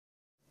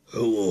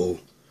Hello.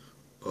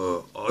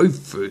 I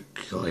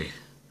think I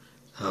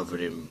have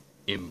an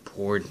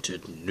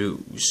important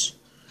news.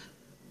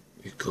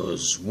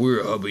 Because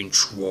we're having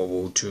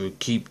trouble to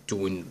keep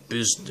doing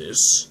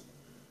business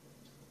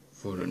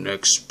for the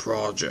next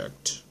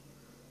project.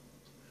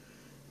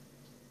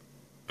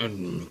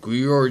 And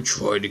we are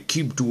trying to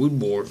keep doing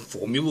more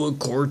Formula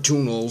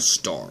Cartoon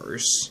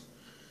All-Stars.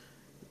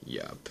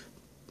 Yep.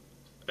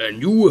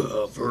 And you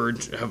have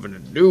heard having a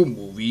new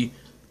movie,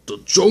 The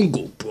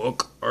Jungle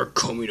Book, are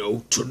coming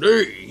out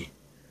today.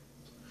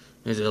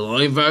 It's a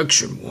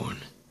live-action one.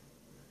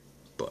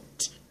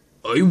 But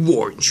I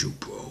warned you,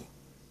 bro.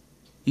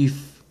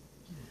 If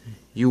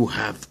you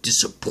have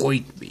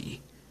disappointed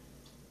me,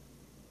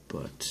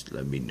 but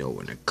let me know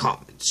in the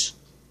comments.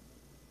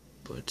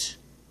 But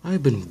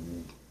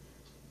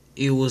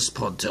it was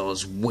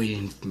Pontel's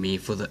waiting for me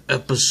for the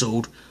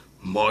episode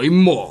My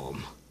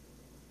Mom.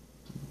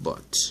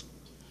 But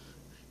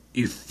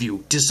if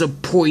you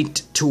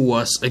disappoint to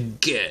us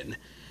again,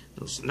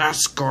 this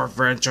NASCAR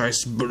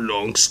franchise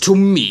belongs to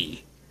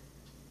me.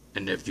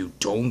 And if you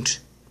don't,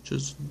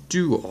 just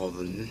do all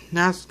the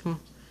NASCAR.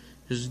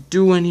 Just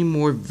do any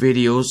more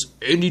videos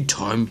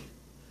anytime.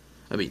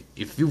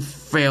 If you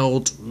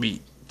failed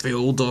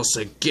us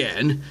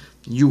again,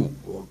 you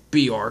will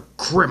be our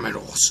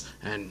criminals,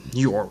 and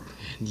you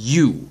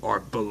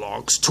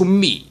belongs to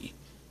me.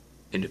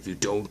 And if you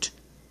don't,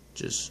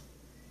 just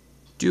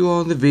do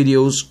all the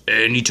videos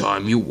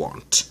anytime you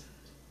want.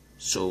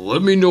 So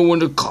let me know in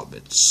the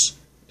comments.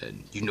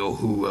 And you know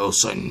who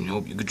else I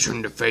hope you could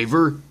turn the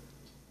favor?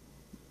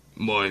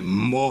 My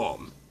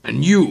mom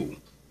and you.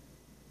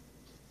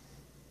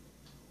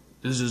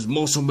 This is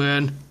Muscle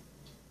Man,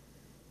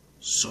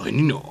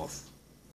 signing off.